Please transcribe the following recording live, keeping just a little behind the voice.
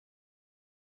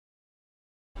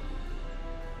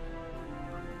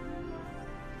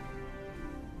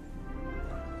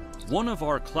One of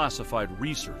our classified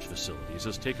research facilities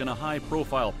has taken a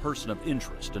high-profile person of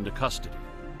interest into custody.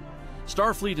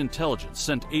 Starfleet intelligence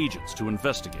sent agents to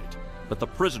investigate, but the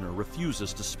prisoner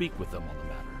refuses to speak with them on the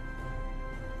matter.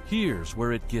 Here's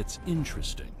where it gets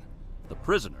interesting. The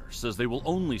prisoner says they will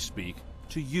only speak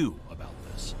to you about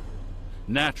this.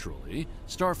 Naturally,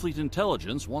 Starfleet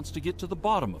intelligence wants to get to the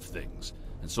bottom of things,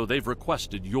 and so they've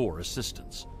requested your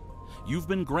assistance. You've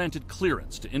been granted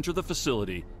clearance to enter the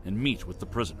facility and meet with the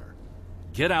prisoner.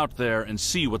 Get out there and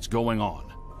see what's going on.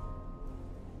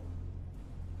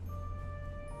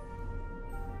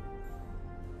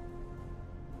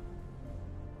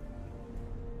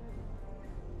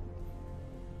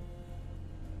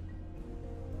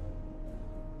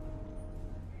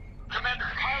 Commander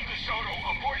Kyle DeSoto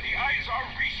aboard the ISR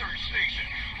research station.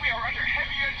 We are under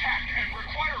heavy attack and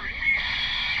require immediate...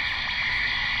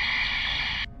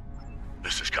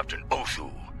 This is Captain Othu,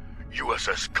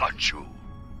 USS Kanchu.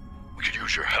 We could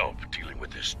use your help dealing with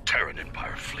this Terran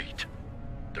Empire fleet.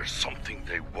 There's something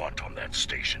they want on that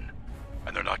station,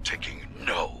 and they're not taking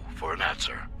no for an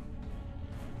answer.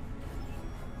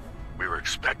 We were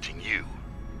expecting you.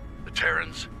 The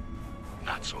Terrans,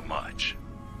 not so much.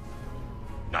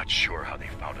 Not sure how they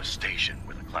found a station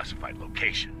with a classified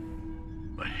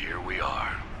location, but here we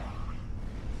are.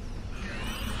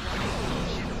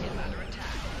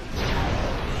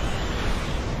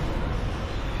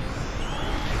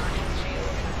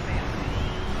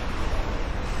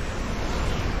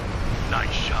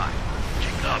 Nice shot.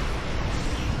 Keep it up.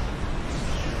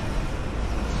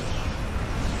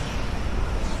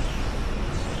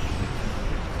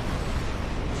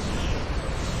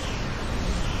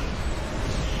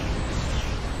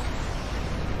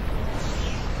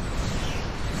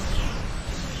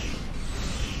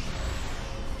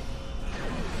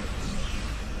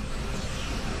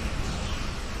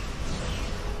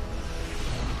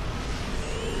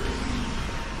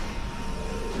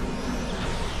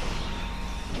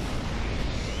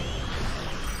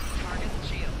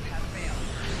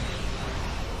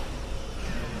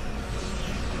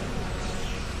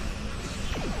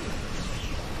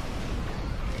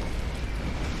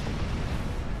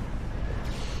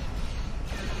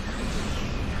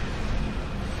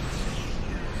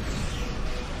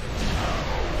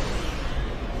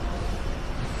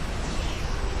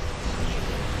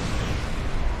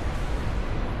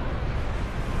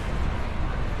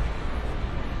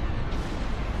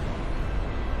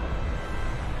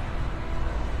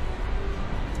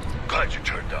 Glad you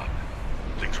turned up.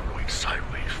 Things were going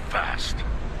sideways fast.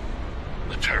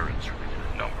 The Terrans are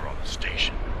getting a number on the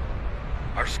station.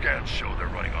 Our scans show they're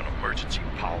running on emergency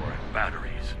power and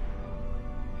batteries.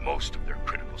 Most of their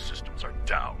critical systems are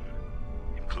down,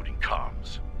 including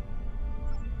comms.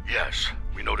 Yes,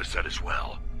 we noticed that as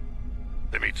well.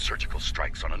 They made surgical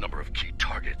strikes on a number of key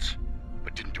targets,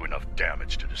 but didn't do enough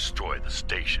damage to destroy the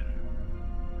station.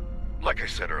 Like I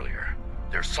said earlier,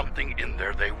 there's something in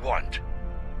there they want.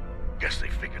 Guess they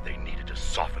figured they needed to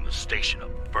soften the station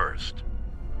up first.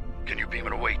 Can you beam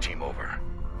an away team over?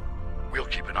 We'll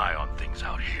keep an eye on things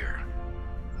out here.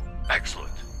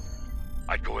 Excellent.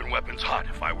 I'd go in weapons hot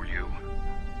if I were you.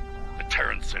 The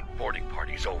Terrans sent boarding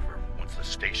parties over once the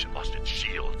station lost its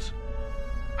shields.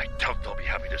 I doubt they'll be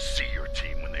happy to see your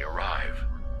team when they arrive.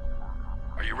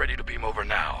 Are you ready to beam over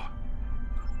now?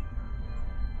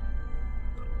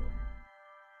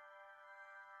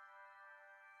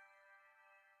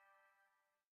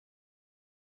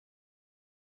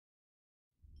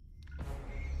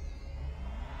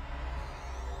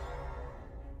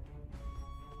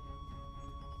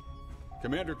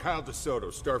 Commander Kyle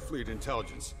DeSoto, Starfleet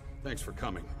Intelligence. Thanks for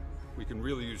coming. We can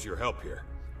really use your help here.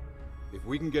 If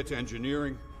we can get to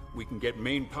engineering, we can get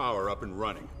main power up and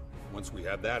running. Once we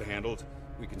have that handled,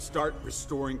 we can start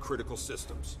restoring critical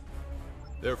systems.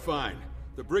 They're fine.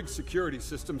 The brig's security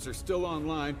systems are still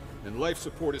online, and life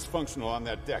support is functional on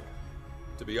that deck.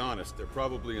 To be honest, they're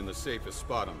probably in the safest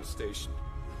spot on the station.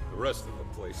 The rest of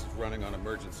the place is running on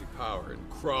emergency power and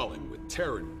crawling with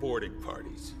Terran boarding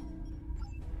parties.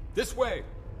 This way!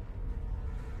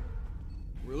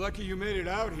 We're lucky you made it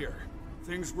out here.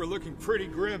 Things were looking pretty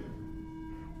grim.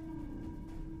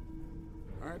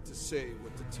 Hard to say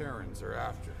what the Terrans are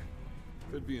after.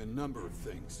 Could be a number of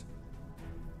things.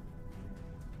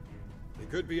 They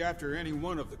could be after any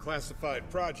one of the classified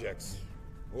projects,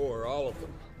 or all of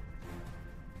them.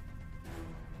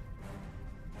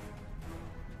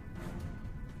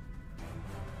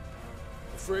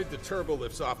 Afraid the turbo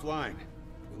lift's offline.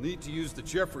 We'll need to use the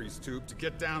Jeffries tube to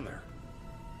get down there.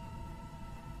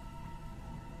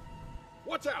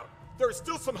 Watch out! There are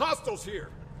still some hostiles here!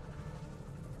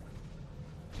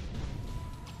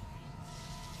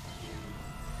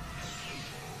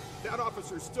 that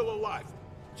officer's still alive.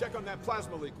 Check on that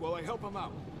plasma leak while I help him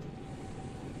out.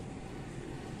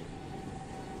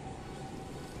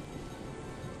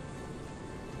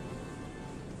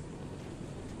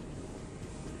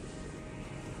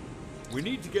 We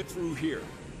need to get through here.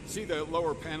 See that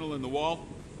lower panel in the wall?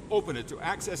 Open it to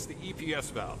access the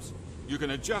EPS valves. You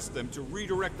can adjust them to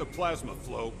redirect the plasma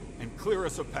flow and clear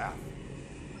us a path.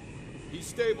 He's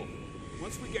stable.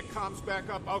 Once we get comms back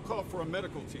up, I'll call for a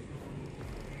medical team.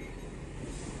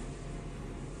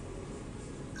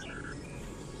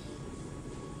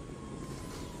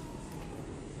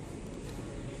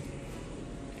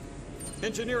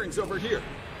 Engineering's over here.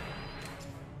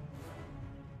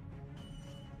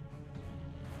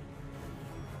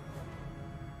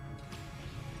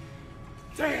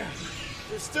 Damn!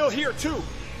 They're still here, too!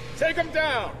 Take them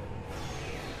down!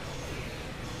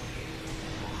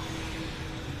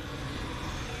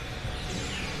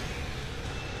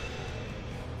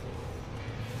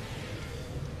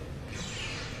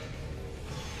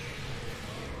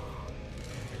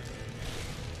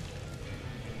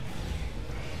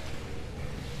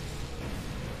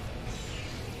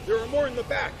 There are more in the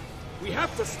back. We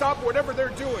have to stop whatever they're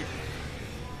doing.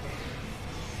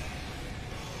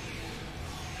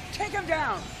 Take him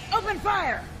down! Open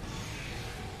fire!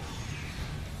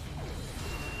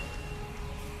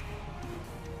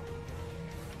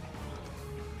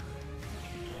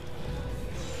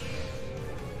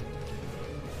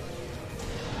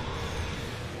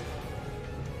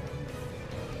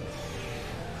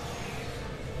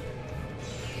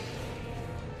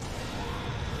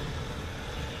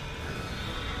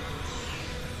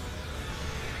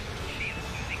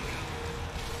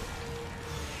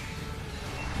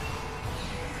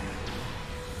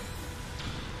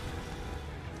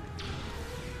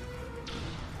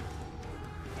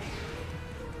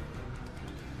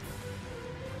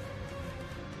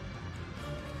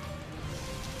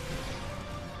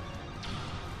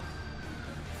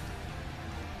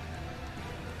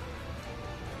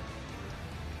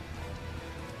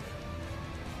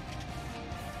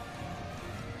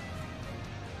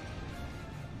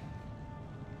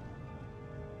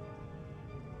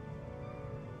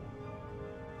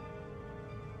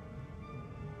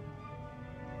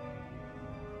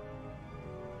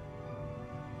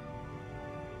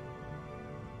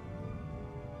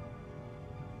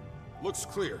 Looks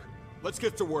clear. Let's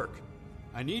get to work.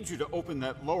 I need you to open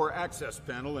that lower access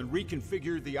panel and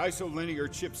reconfigure the isolinear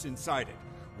chips inside it.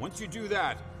 Once you do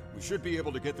that, we should be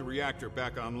able to get the reactor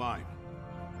back online.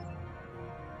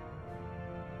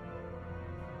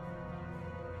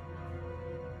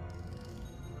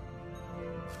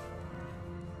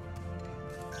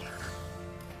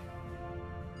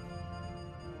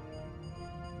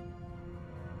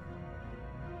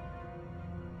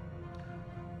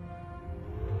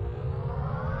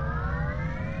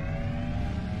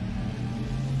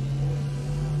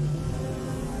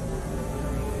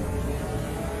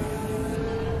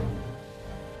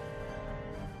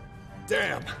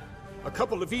 Damn! A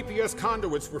couple of EPS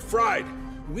conduits were fried.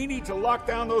 We need to lock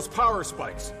down those power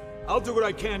spikes. I'll do what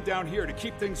I can down here to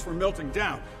keep things from melting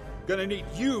down. Gonna need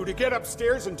you to get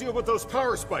upstairs and deal with those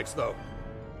power spikes, though.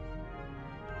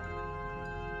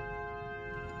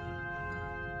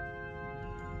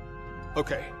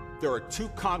 Okay, there are two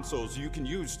consoles you can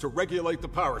use to regulate the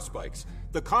power spikes.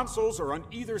 The consoles are on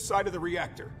either side of the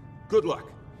reactor. Good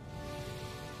luck.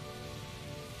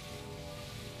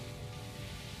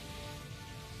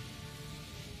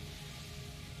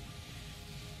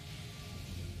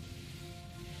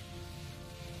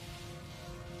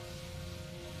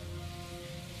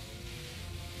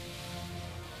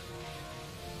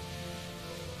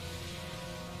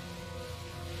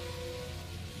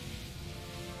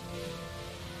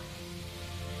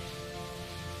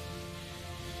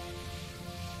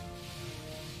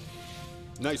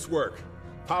 Nice work.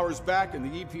 Power's back and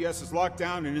the EPS is locked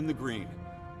down and in the green.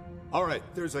 All right,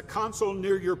 there's a console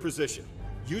near your position.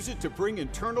 Use it to bring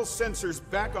internal sensors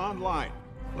back online.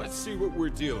 Let's see what we're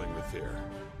dealing with here.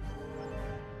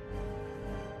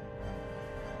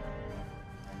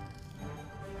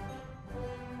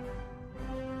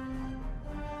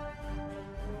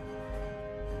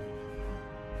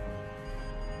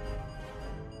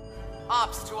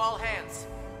 Ops to all hands.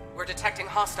 We're detecting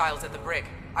hostiles at the brig.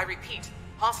 I repeat,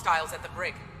 hostiles at the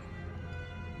brig.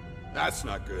 That's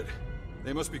not good.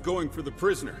 They must be going for the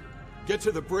prisoner. Get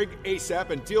to the brig ASAP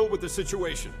and deal with the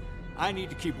situation. I need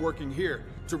to keep working here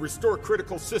to restore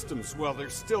critical systems while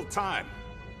there's still time.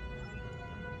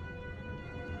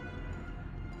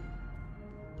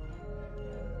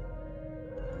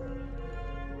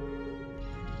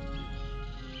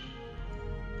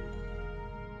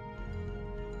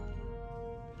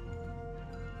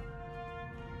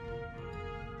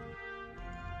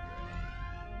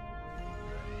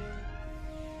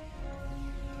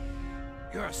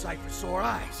 You're a sight for sore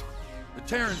eyes. The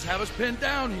Terrans have us pinned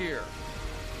down here.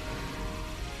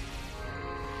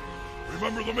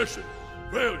 Remember the mission.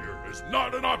 Failure is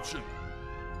not an option.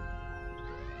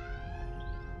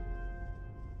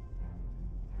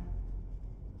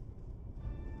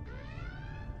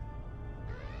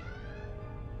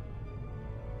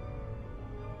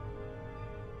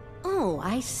 Oh,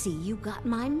 I see you got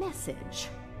my message.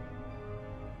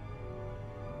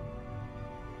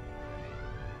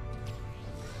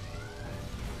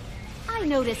 I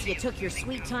noticed you took your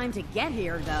sweet time to get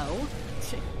here, though.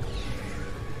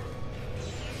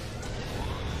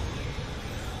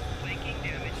 Flanking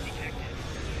damage detected.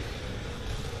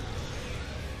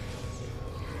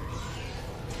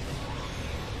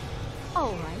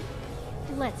 All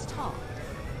right, let's talk.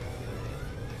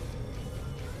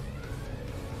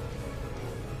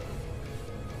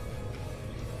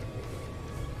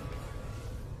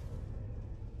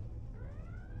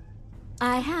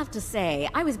 I have to say,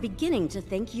 I was beginning to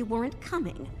think you weren't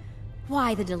coming.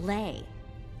 Why the delay?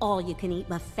 All-you-can-eat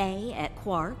buffet at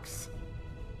Quark's?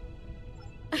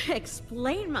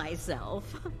 Explain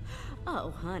myself? Oh,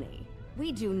 honey,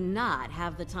 we do not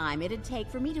have the time it'd take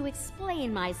for me to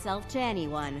explain myself to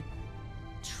anyone.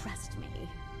 Trust me.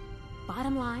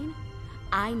 Bottom line,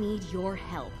 I need your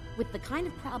help with the kind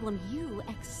of problem you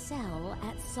excel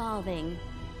at solving.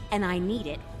 And I need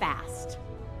it fast.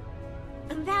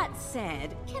 That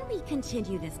said, can we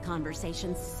continue this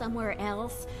conversation somewhere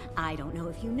else? I don't know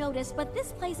if you noticed, but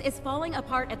this place is falling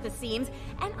apart at the seams,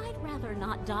 and I'd rather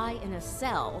not die in a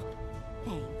cell.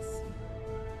 Thanks.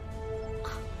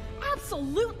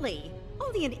 Absolutely!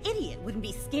 Only an idiot wouldn't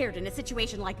be scared in a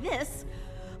situation like this.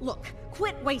 Look,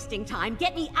 quit wasting time.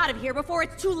 Get me out of here before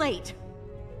it's too late.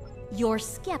 You're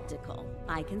skeptical.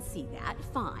 I can see that.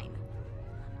 Fine.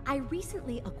 I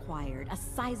recently acquired a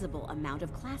sizable amount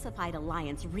of classified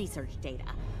Alliance research data.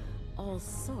 All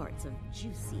sorts of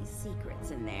juicy secrets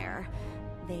in there.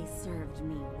 They served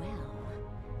me well.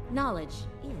 Knowledge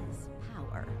is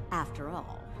power, after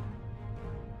all.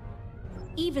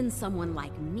 Even someone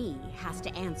like me has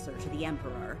to answer to the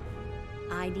Emperor.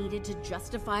 I needed to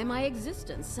justify my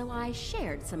existence, so I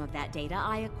shared some of that data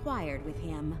I acquired with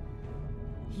him.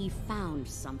 He found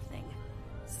something.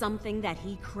 Something that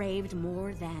he craved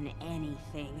more than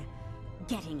anything.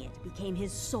 Getting it became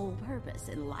his sole purpose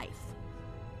in life.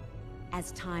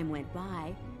 As time went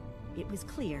by, it was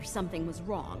clear something was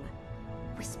wrong.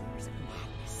 Whispers of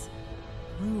madness.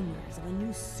 Rumors of a new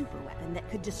superweapon that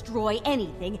could destroy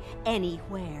anything,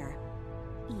 anywhere.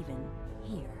 Even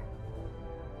here.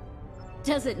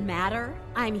 Does it matter?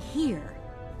 I'm here.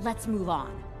 Let's move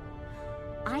on.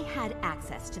 I had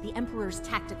access to the Emperor's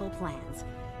tactical plans.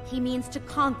 He means to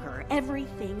conquer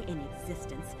everything in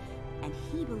existence, and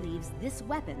he believes this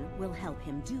weapon will help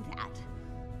him do that.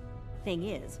 Thing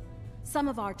is, some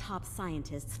of our top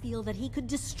scientists feel that he could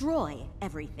destroy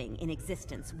everything in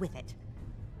existence with it.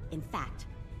 In fact,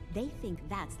 they think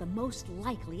that's the most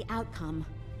likely outcome.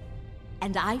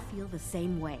 And I feel the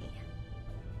same way.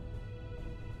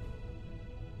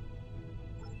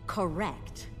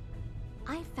 Correct.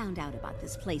 I found out about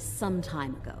this place some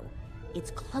time ago.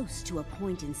 It's close to a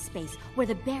point in space where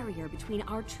the barrier between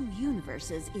our two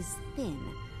universes is thin.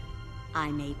 I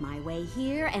made my way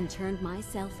here and turned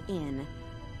myself in.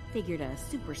 Figured a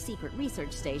super-secret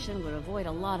research station would avoid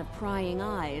a lot of prying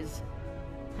eyes.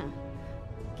 Huh.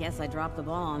 Guess I dropped the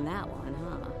ball on that one,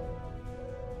 huh?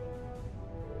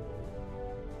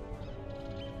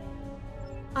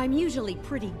 I'm usually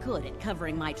pretty good at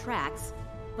covering my tracks,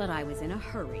 but I was in a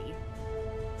hurry.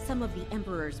 Some of the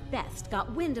Emperor's best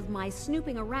got wind of my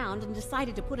snooping around and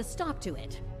decided to put a stop to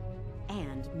it.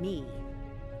 And me.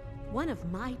 One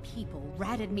of my people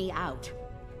ratted me out.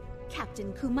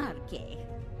 Captain Kumarke.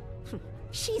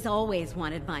 She's always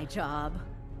wanted my job.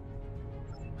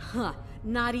 Huh,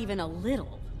 not even a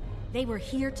little. They were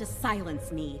here to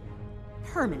silence me.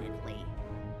 Permanently.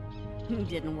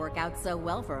 Didn't work out so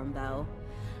well for them, though.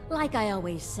 Like I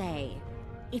always say,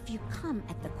 if you come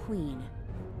at the Queen,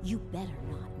 you better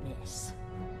not miss.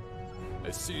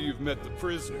 I see you've met the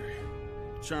prisoner.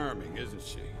 Charming, isn't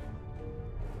she?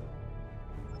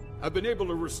 I've been able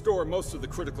to restore most of the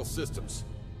critical systems,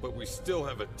 but we still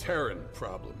have a Terran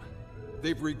problem.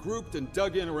 They've regrouped and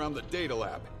dug in around the data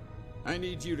lab. I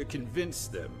need you to convince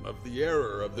them of the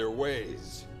error of their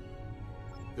ways.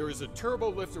 There is a turbo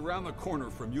lift around the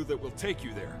corner from you that will take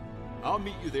you there. I'll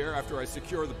meet you there after I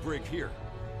secure the brig here.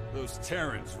 Those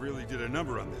Terrans really did a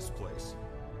number on this place.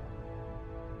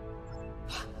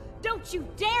 Don't you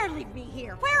dare leave me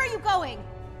here! Where are you going?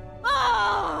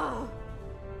 Oh!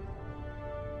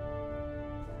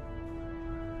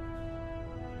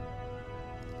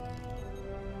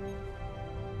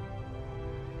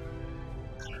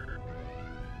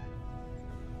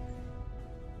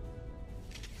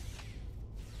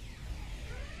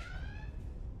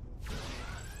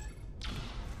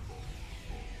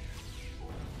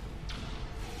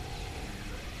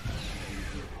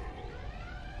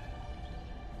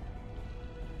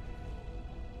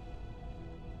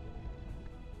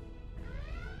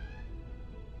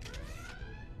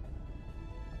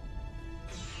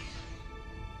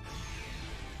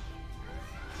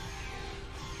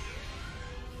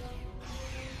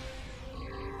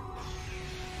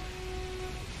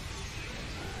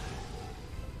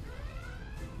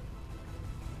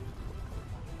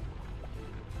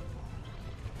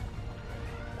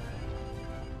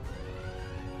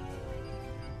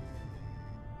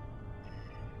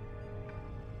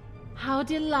 How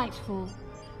delightful.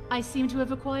 I seem to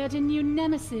have acquired a new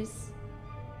nemesis.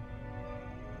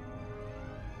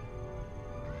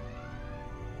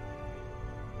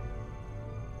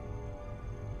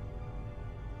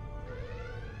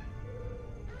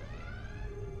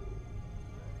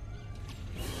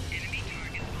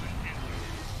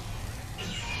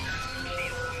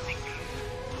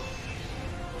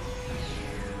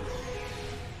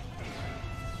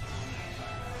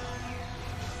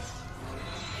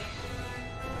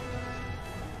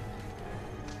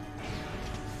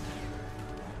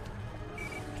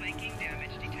 Flanking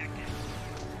damage detected.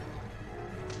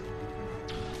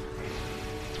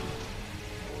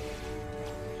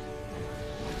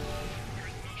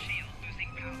 Personal shield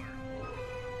losing power.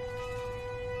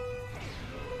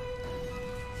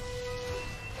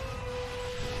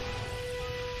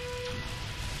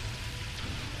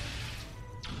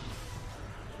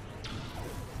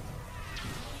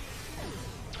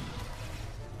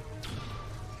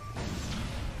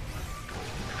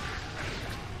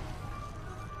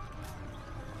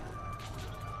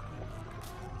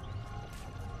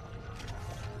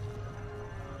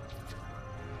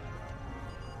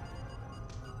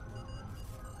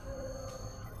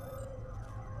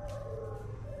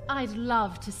 I'd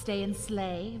love to stay and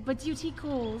slay, but duty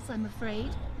calls, I'm afraid.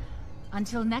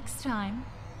 Until next time.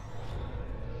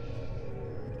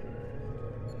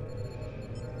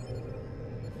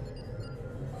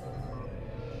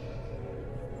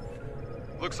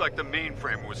 Looks like the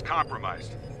mainframe was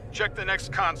compromised. Check the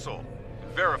next console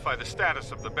and verify the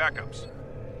status of the backups.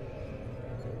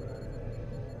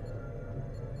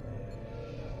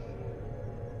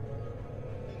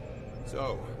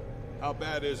 So, how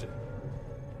bad is it?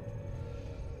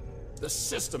 The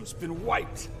system's been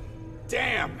wiped.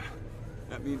 Damn!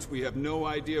 That means we have no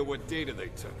idea what data they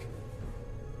took.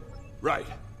 Right.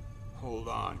 Hold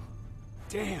on.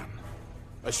 Damn.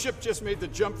 A ship just made the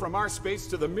jump from our space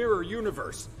to the mirror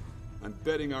universe. I'm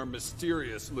betting our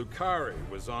mysterious Lucari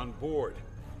was on board.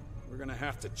 We're gonna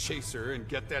have to chase her and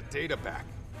get that data back.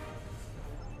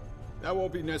 That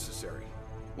won't be necessary.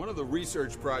 One of the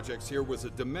research projects here was a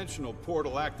dimensional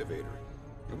portal activator.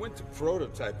 It went to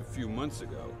prototype a few months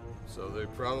ago, so they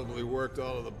probably worked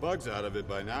all of the bugs out of it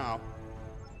by now.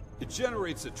 It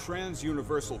generates a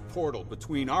trans-universal portal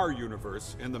between our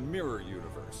universe and the mirror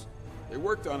universe. They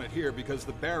worked on it here because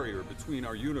the barrier between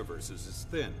our universes is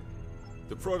thin.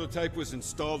 The prototype was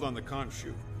installed on the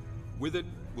conch-chute. With it,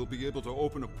 we'll be able to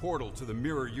open a portal to the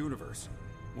mirror universe.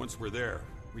 Once we're there,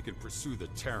 we can pursue the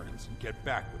Terrans and get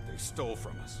back what they stole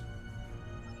from us.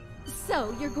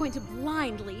 So, you're going to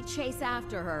blindly chase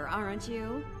after her, aren't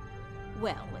you?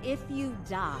 Well, if you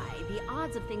die, the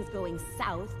odds of things going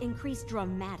south increase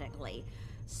dramatically.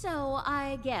 So,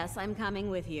 I guess I'm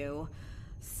coming with you.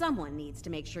 Someone needs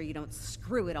to make sure you don't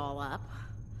screw it all up.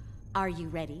 Are you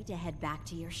ready to head back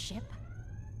to your ship?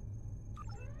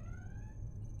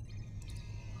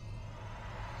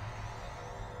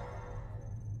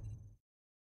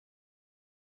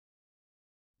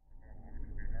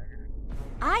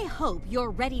 I hope you're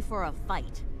ready for a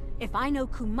fight. If I know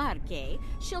Kumarke,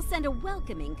 she'll send a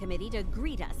welcoming committee to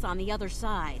greet us on the other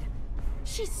side.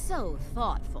 She's so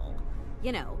thoughtful.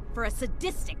 You know, for a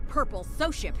sadistic purple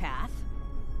sociopath.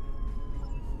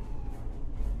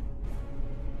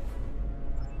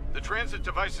 The transit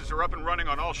devices are up and running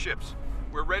on all ships.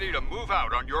 We're ready to move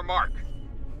out on your mark.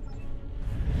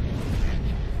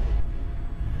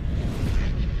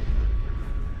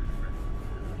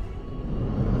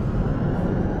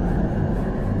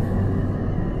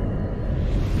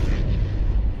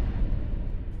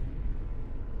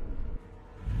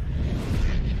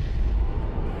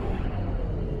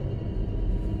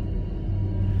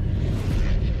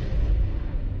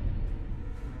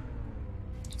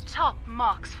 Top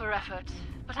marks for effort,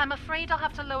 but I'm afraid I'll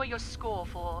have to lower your score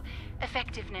for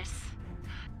effectiveness.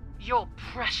 Your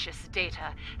precious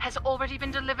data has already been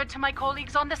delivered to my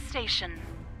colleagues on the station.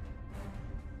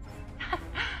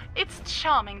 It's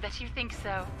charming that you think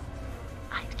so.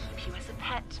 I'd keep you as a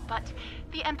pet, but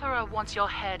the Emperor wants your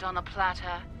head on a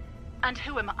platter. And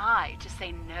who am I to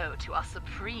say no to our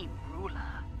supreme ruler?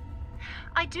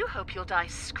 I do hope you'll die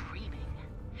screaming.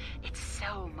 It's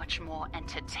so much more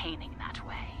entertaining that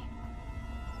way.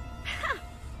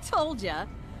 Told ya.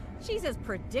 She's as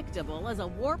predictable as a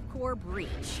warp core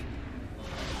breach.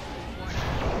 Warning,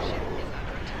 ship is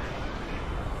under attack.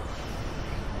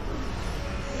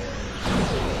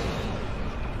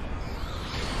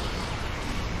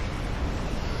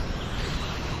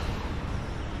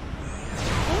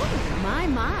 Oh, my.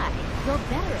 You're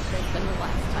better at this than the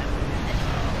last time we met.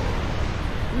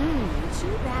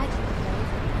 Too bad you fell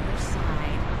to the other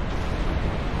side.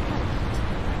 But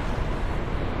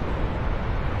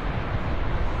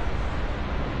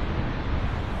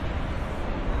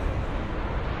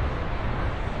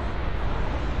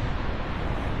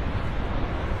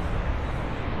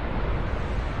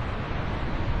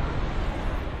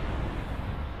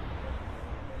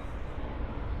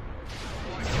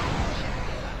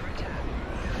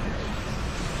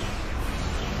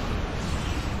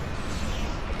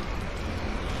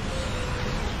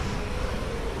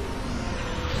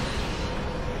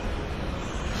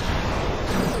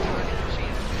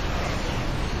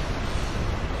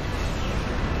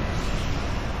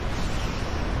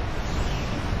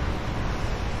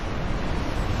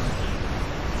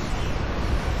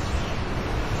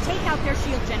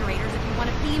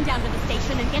down to the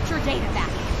station and get your data back.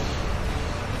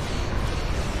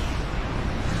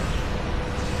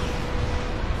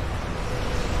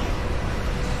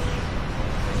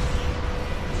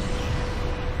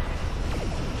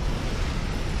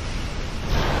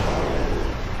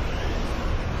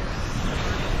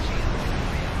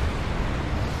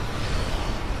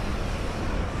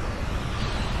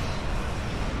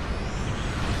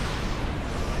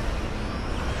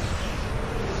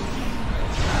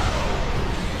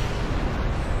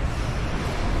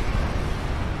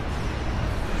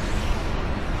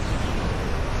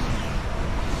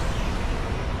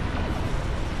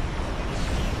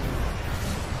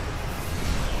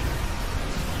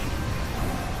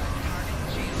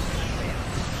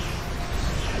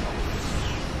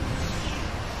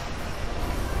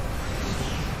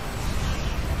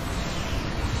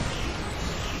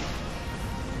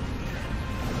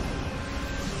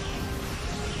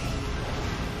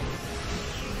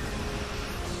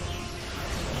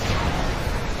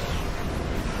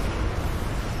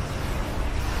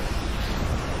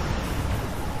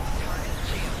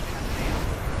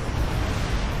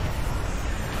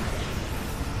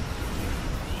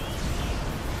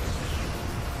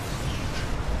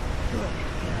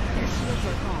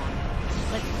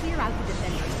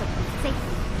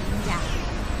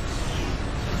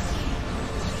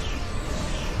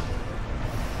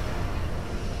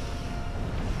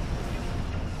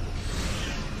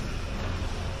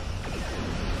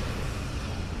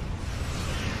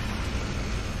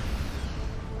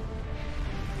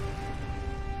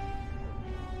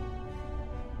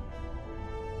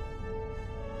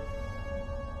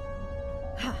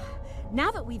 Now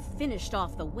that we've finished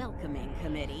off the welcoming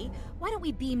committee, why don't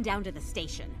we beam down to the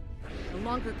station? The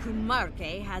longer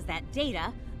Kumarke has that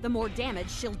data, the more damage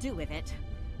she'll do with it.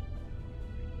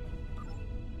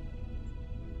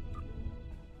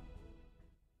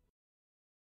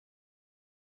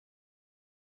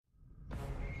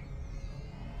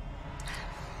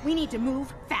 We need to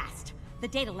move fast. The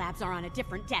data labs are on a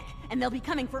different deck, and they'll be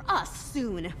coming for us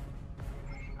soon.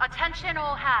 Attention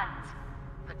all hands.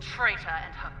 The traitor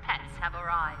and her pets have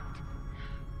arrived.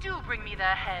 Do bring me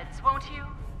their heads, won't you?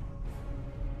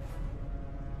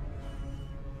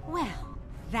 Well,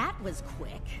 that was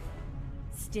quick.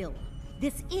 Still,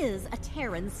 this is a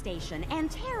Terran station, and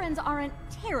Terrans aren't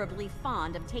terribly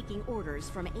fond of taking orders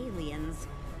from aliens.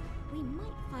 We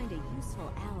might find a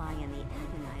useful ally in the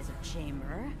Agonizer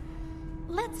chamber.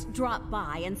 Let's drop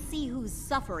by and see who's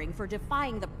suffering for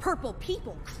defying the Purple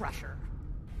People Crusher.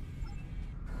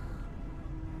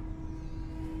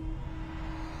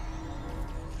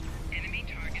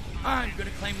 I'm gonna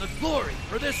claim the glory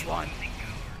for this one!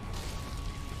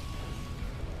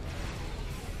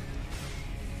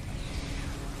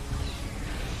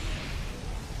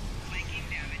 Flanking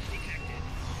damage detected.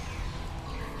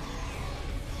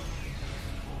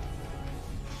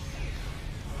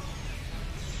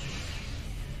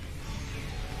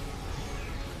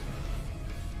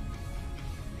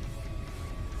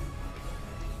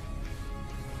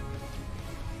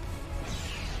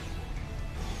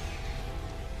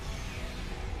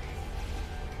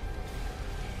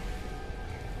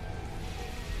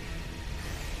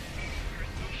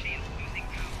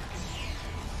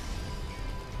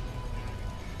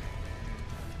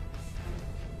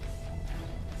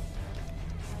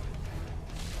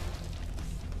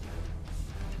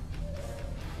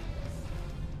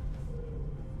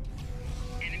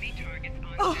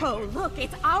 Oh, look,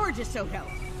 it's our DeSoto.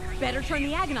 Better turn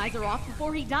the Agonizer off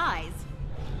before he dies.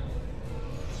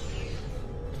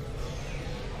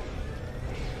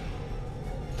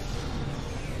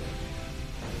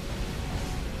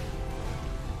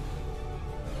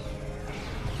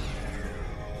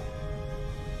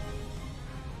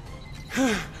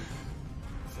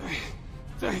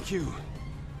 Thank you.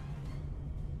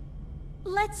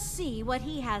 Let's see what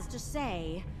he has to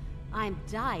say. I'm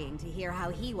dying to hear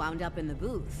how he wound up in the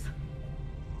booth.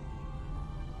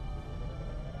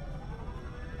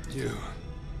 You.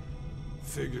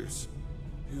 Figures.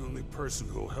 The only person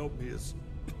who'll help me is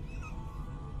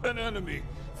an enemy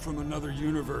from another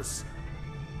universe.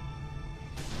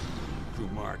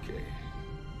 Kumarke.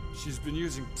 She's been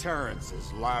using Terrans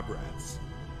as lab rats,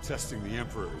 testing the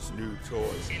Emperor's new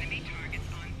toys. Enemy targets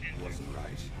on center. Wasn't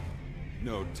right.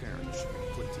 No Terran should be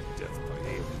put to death by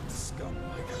alien scum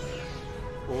like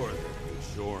her. Or the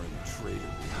Bajoran traitor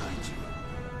behind you.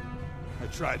 I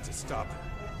tried to stop her.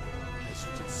 As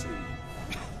you can see,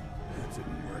 that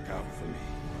didn't work out for me.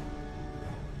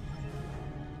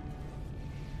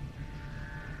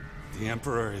 The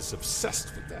Emperor is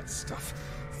obsessed with that stuff.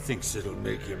 Thinks it'll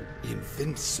make him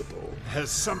invincible.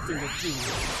 Has something to do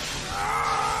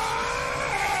with...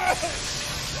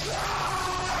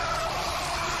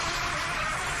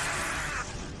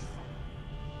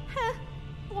 Heh,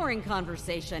 boring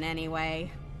conversation anyway.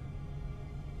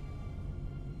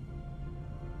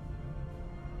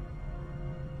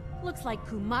 Looks like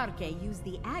Kumarke used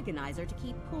the agonizer to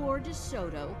keep poor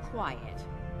DeSoto quiet.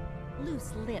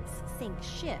 Loose lips sink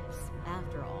ships,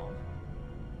 after all.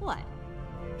 What?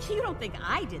 You don't think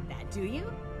I did that, do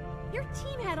you? Your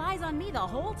team had eyes on me the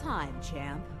whole time,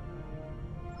 champ.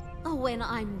 Oh, and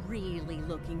I'm really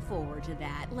looking forward to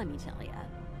that, let me tell ya.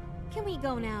 Can we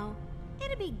go now?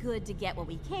 It'd be good to get what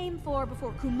we came for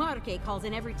before Kumarke calls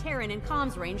in every Terran in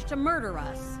comms range to murder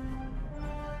us.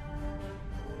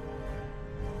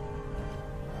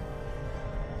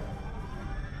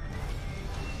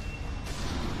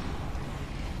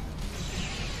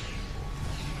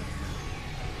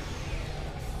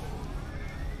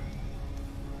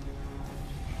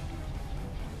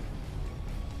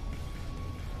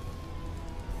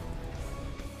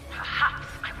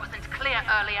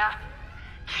 Earlier.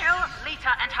 Kill Lita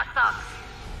and her thugs.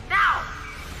 Now!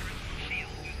 Shield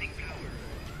losing power.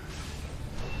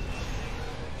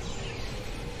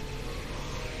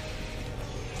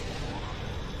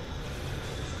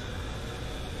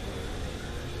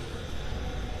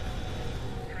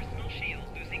 Personal shield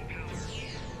losing power.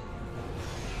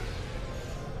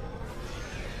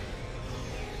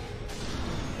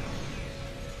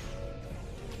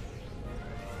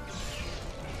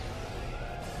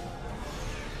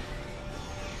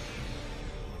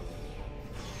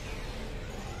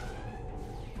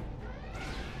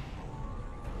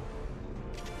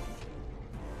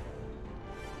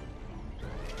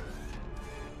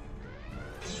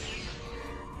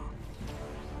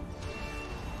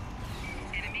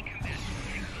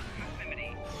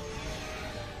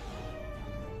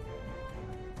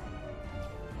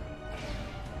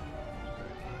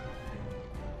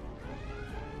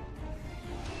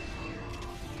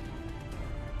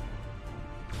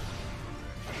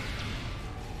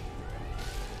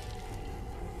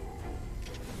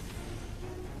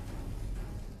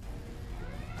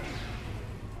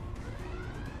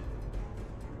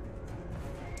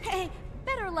 Hey,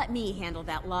 better let me handle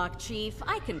that lock, Chief.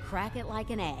 I can crack it like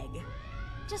an egg.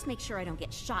 Just make sure I don't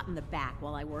get shot in the back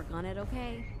while I work on it,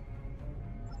 okay?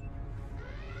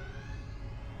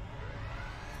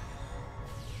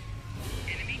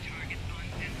 Enemy target on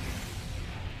sensor.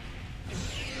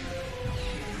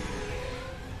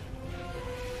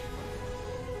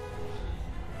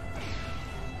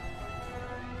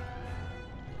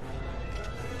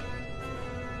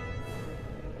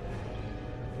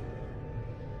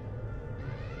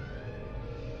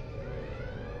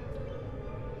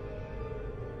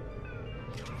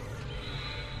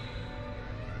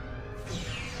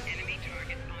 Enemy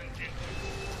target on sensor.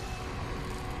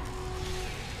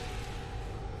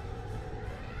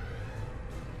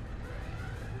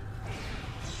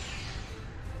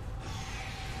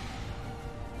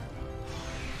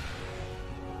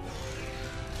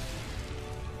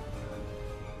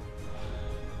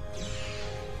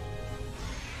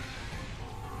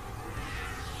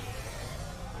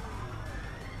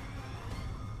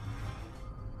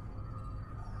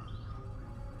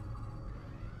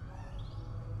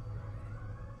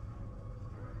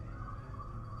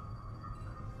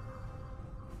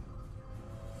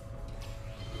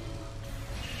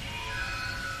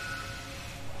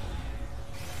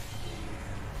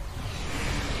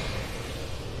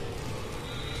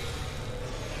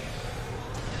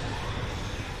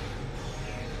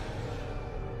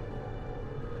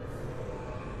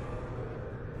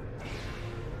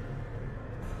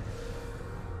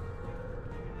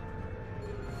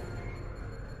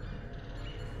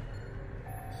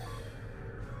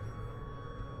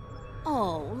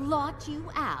 Oh, locked you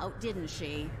out, didn't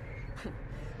she?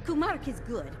 Kumark is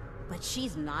good, but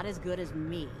she's not as good as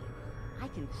me. I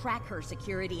can crack her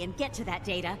security and get to that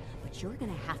data, but you're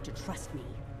gonna have to trust me.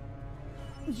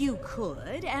 You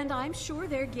could, and I'm sure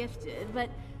they're gifted, but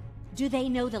do they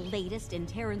know the latest in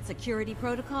Terran security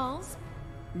protocols?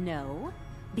 No,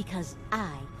 because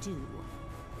I do.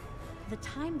 The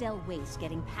time they'll waste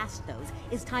getting past those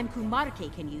is time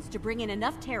Kumarke can use to bring in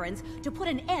enough Terrans to put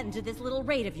an end to this little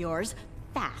raid of yours,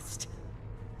 fast.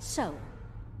 So,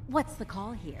 what's the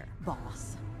call here,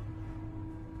 boss?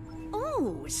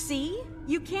 Oh, see?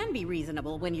 You can be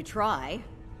reasonable when you try.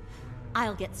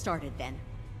 I'll get started then.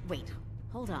 Wait,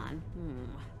 hold on.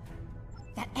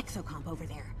 That exocomp over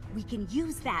there, we can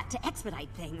use that to expedite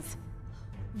things.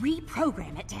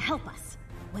 Reprogram it to help us.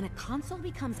 When a console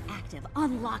becomes active,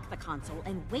 unlock the console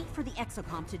and wait for the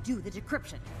exocomp to do the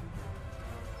decryption.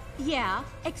 Yeah,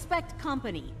 expect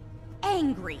company.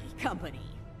 Angry company.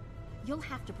 You'll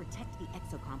have to protect the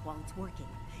exocomp while it's working.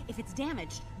 If it's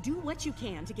damaged, do what you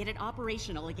can to get it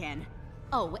operational again.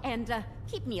 Oh, and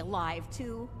keep me alive,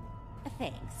 too.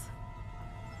 Thanks.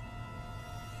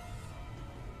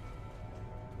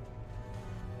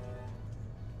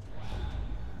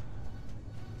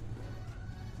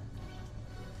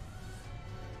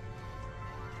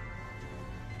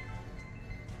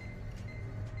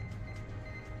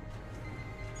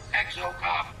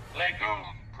 Exocomp, Legume,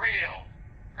 Creel.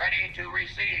 Ready to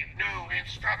receive new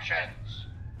instructions.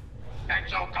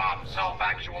 Exocomp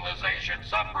self-actualization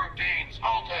subroutines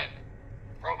halted.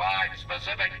 Provide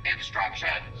specific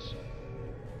instructions.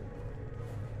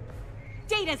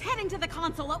 Data's heading to the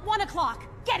console at 1 o'clock.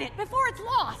 Get it before it's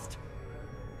lost!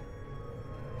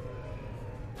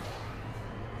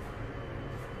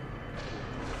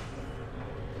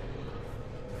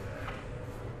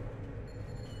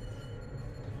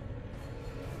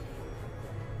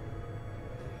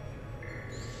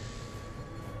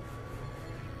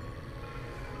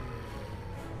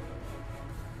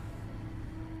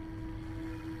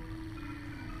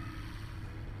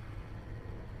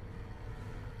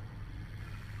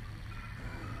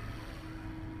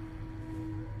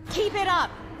 Keep it up!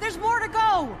 There's more to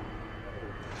go!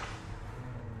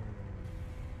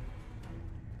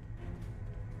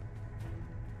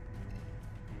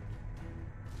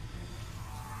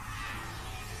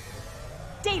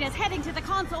 Data's heading to the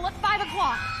console at 5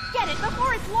 o'clock! Get it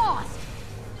before it's lost!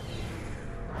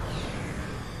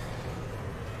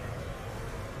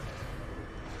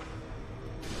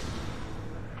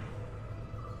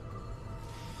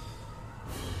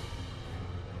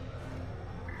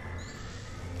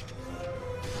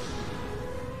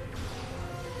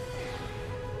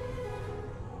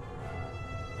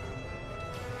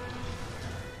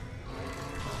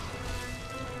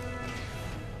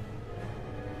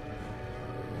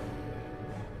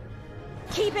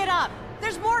 Keep it up!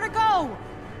 There's more to go!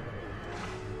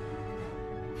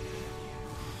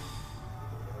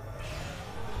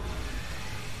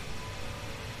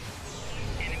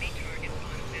 Enemy target on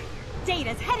sensor.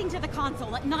 Data's heading to the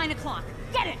console at 9 o'clock.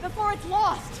 Get it before it's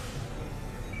lost!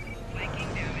 Flanking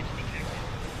damage detected.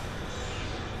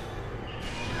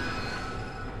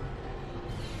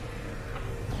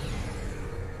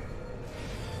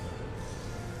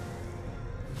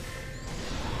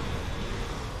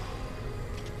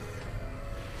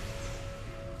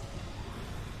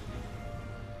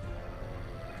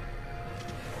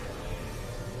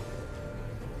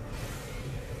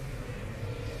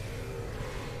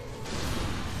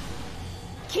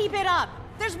 Keep it up!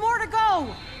 There's more to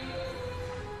go!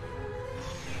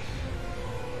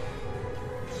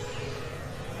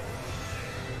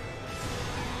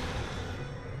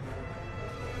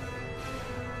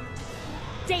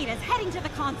 Data's heading to the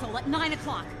console at 9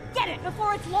 o'clock. Get it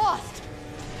before it's lost!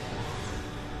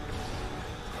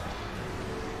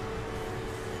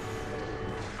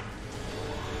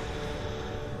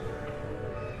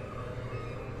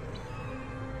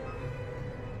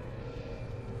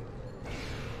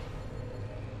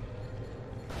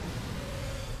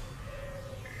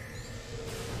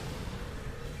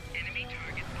 Enemy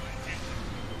target on sensor.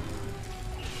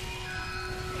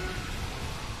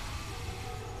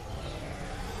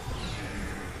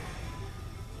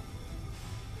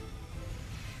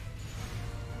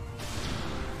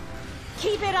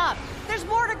 Keep it up! There's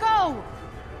more to go!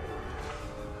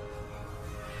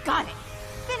 Got it!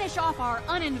 Finish off our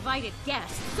uninvited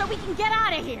guests so we can get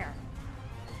out of here!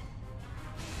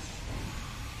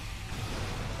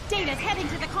 Data's heading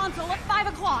to the console at 5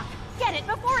 o'clock! Get it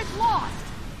before it's lost!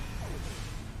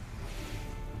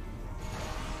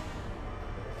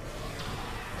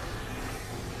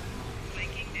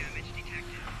 Flanking damage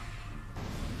detected.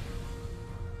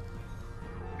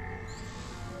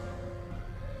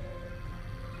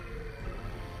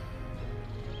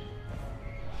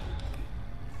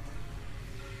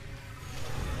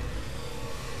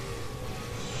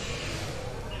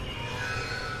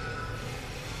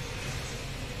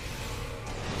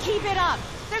 Keep it up!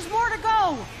 There's more to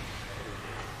go!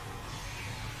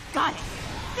 Got it!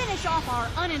 Finish off our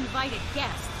uninvited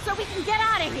guests so we can get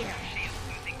out of here! Shield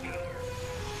losing power.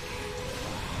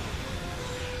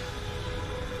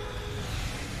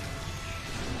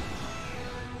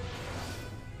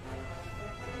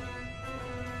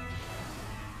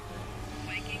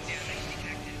 Flanking damage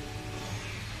detected.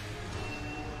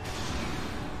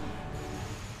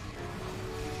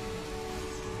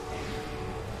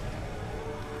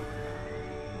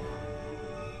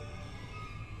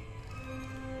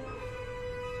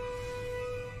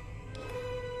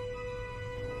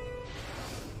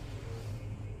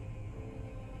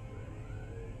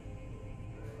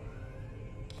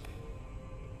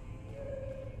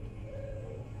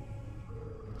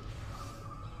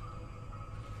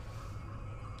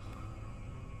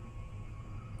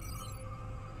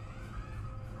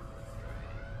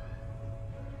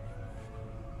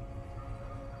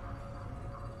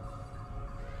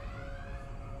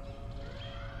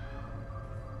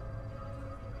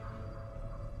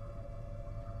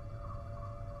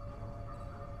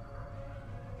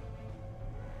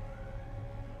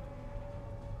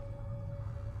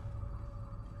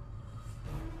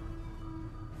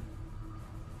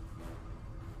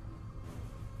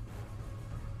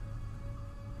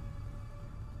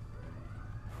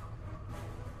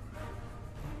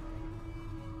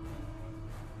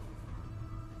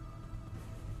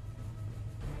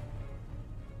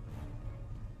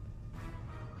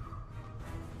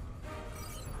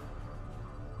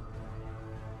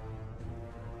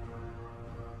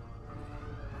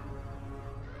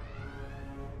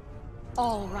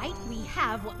 All right, we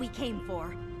have what we came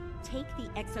for. Take the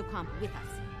exocomp with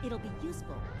us. It'll be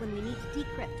useful when we need to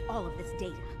decrypt all of this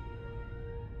data.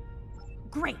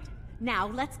 Great! Now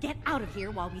let's get out of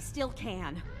here while we still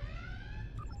can.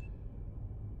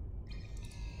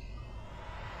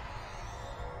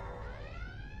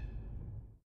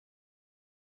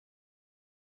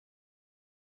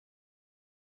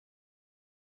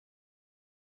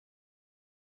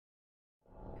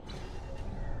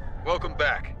 Welcome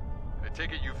back. I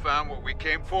take it you found what we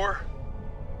came for?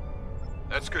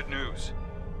 That's good news.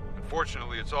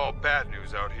 Unfortunately, it's all bad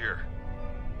news out here.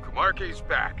 Kumarke's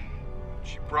back.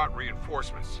 She brought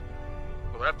reinforcements.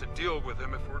 We'll have to deal with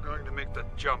him if we're going to make the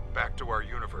jump back to our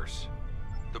universe.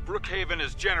 The Brookhaven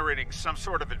is generating some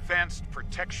sort of advanced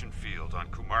protection field on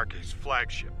Kumarke's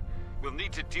flagship. We'll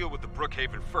need to deal with the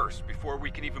Brookhaven first before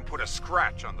we can even put a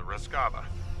scratch on the Rescava.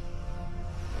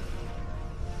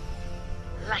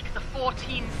 Like the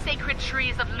 14 sacred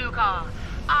trees of Lugar,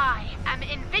 I am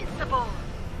invincible.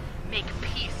 Make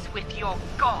peace with your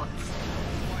gods.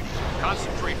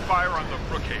 Concentrate fire on the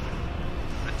Brookhaven.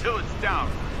 Until it's down,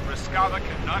 Rescava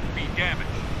cannot be damaged.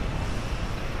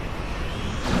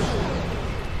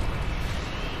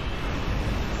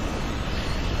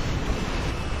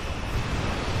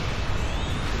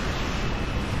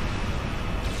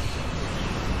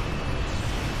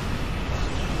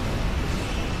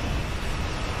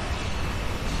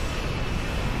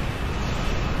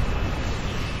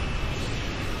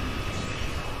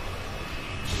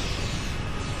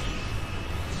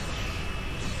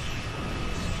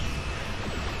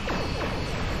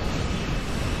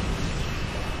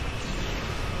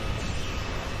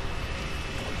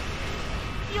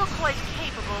 You're quite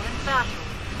capable in battle.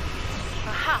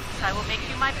 Perhaps I will make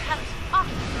you my pet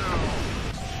after all.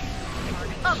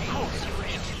 Of course you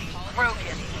wish to be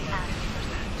broken and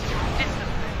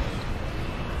disciplined.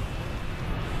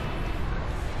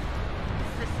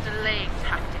 This delaying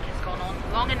tactic has gone on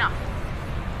long enough.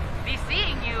 Be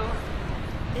seeing you.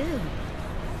 Ew.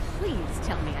 Please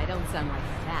tell me I don't sound like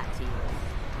that to you.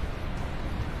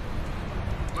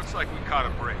 Looks like we caught a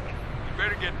break. We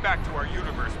better get back to our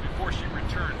universe before she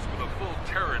returns with a full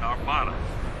Terran armada.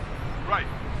 Right.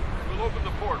 We'll open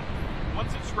the portal.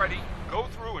 Once it's ready, go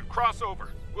through and cross over.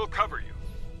 We'll cover you.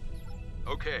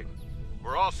 Okay.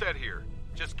 We're all set here.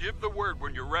 Just give the word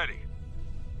when you're ready.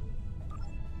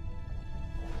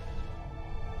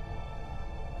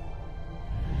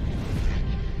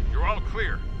 You're all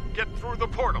clear. Get through the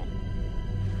portal.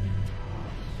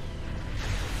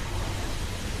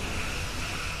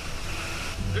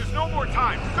 There's no more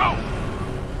time. Go!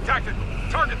 Tactical.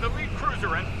 Target the lead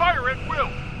cruiser and fire at will.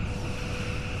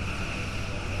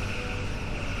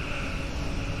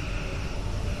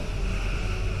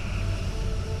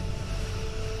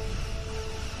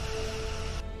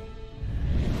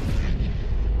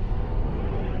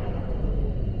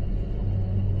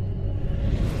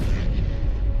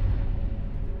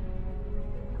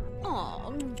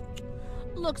 Aw,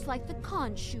 looks like the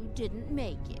Khonshu didn't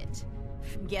make it.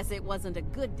 Guess it wasn't a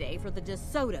good day for the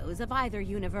DeSotos of either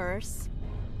universe.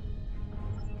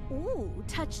 Ooh,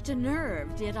 touched a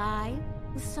nerve, did I?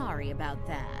 Sorry about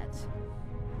that.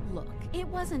 Look, it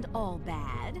wasn't all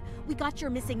bad. We got your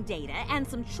missing data and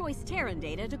some choice Terran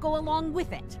data to go along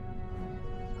with it.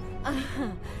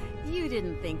 You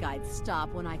didn't think I'd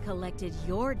stop when I collected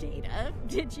your data,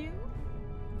 did you?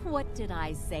 What did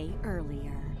I say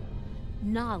earlier?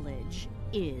 Knowledge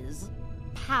is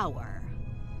power.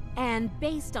 And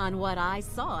based on what I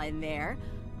saw in there,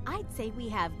 I'd say we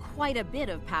have quite a bit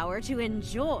of power to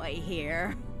enjoy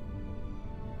here.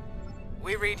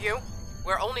 We read you.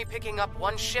 We're only picking up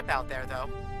one ship out there, though.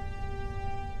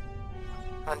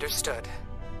 Understood.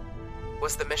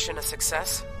 Was the mission a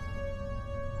success?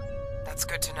 That's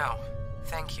good to know.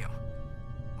 Thank you.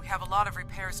 We have a lot of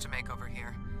repairs to make over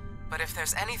here, but if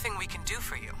there's anything we can do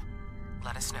for you,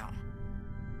 let us know.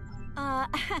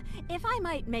 If I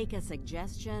might make a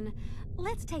suggestion,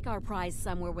 let's take our prize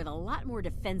somewhere with a lot more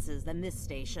defenses than this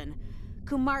station.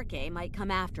 Kumarke might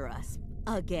come after us.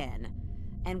 Again.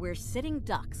 And we're sitting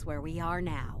ducks where we are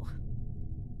now.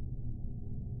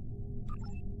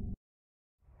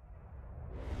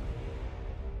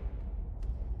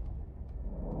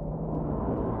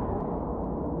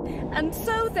 And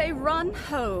so they run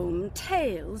home,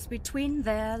 tails between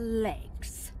their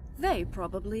legs. They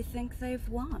probably think they've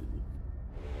won.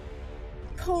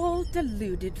 Poor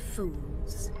deluded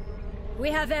fools. We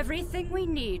have everything we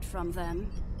need from them.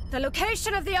 The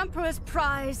location of the Emperor's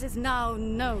prize is now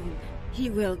known. He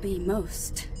will be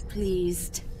most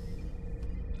pleased.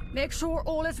 Make sure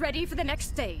all is ready for the next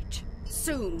stage.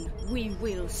 Soon we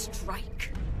will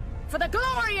strike. For the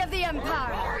glory of the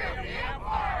Empire!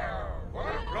 For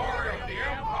the glory of the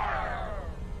Empire!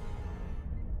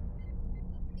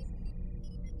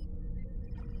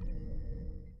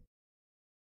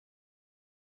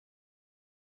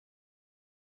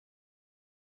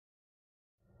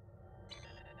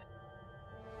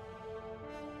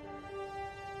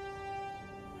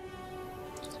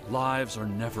 Lives are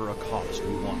never a cost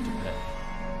we want to pay.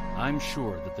 I'm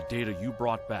sure that the data you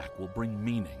brought back will bring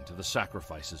meaning to the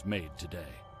sacrifices made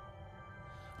today.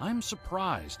 I'm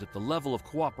surprised at the level of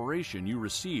cooperation you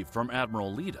received from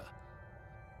Admiral Leda.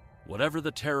 Whatever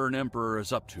the Terran Emperor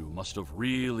is up to must have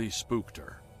really spooked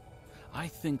her. I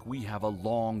think we have a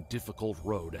long, difficult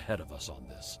road ahead of us on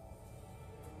this.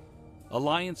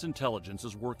 Alliance intelligence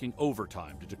is working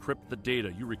overtime to decrypt the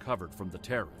data you recovered from the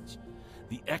Terrans.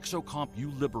 The exocomp you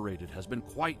liberated has been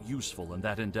quite useful in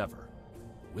that endeavor.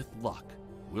 With luck,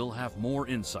 we'll have more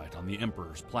insight on the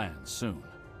Emperor's plans soon.